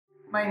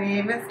My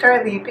name is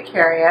Darlene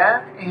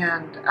Beccaria,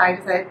 and I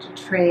decided to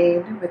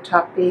train with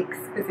Tafiq's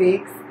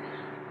Physiques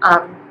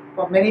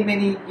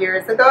many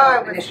years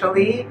ago.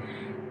 Initially,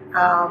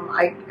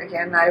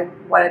 I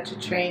wanted to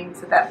train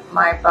so that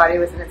my body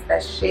was in its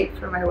best shape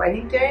for my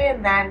wedding day,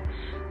 and then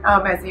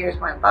as the years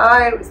went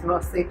by, it was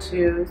mostly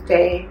to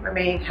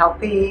remain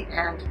healthy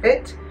and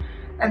fit.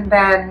 And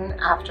then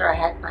after I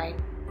had my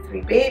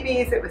 3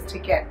 babies, it was to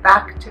get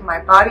back to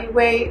my body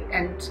weight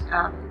and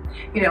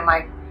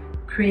my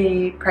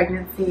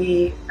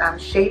pre-pregnancy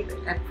shape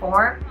and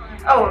form.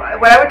 Oh,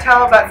 what I would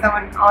tell about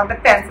someone on the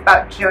fence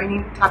about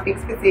joining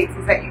Tafiq's Physiques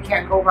is that you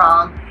can't go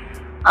wrong.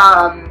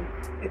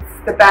 It's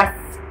the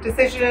best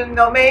decision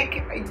they'll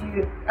make.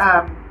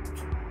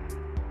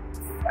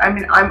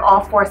 I'm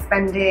all for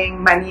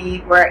spending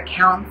money where it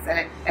counts,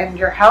 and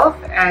your health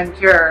and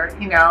your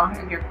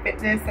and your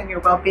fitness and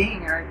your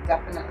well-being are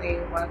definitely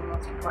one of the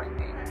most important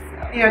things. So,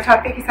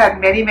 Tafiq has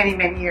had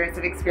many years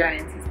of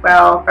experience. He's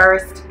well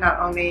versed not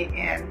only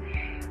in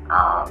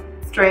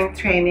strength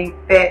training,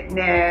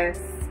 fitness,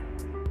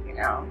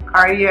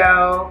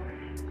 cardio,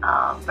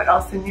 but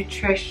also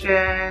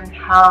nutrition,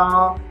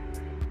 health,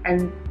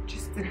 and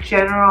just the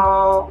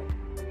general,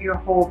 your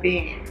whole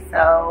being.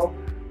 So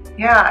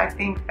yeah, I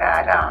think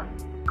that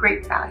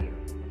great value.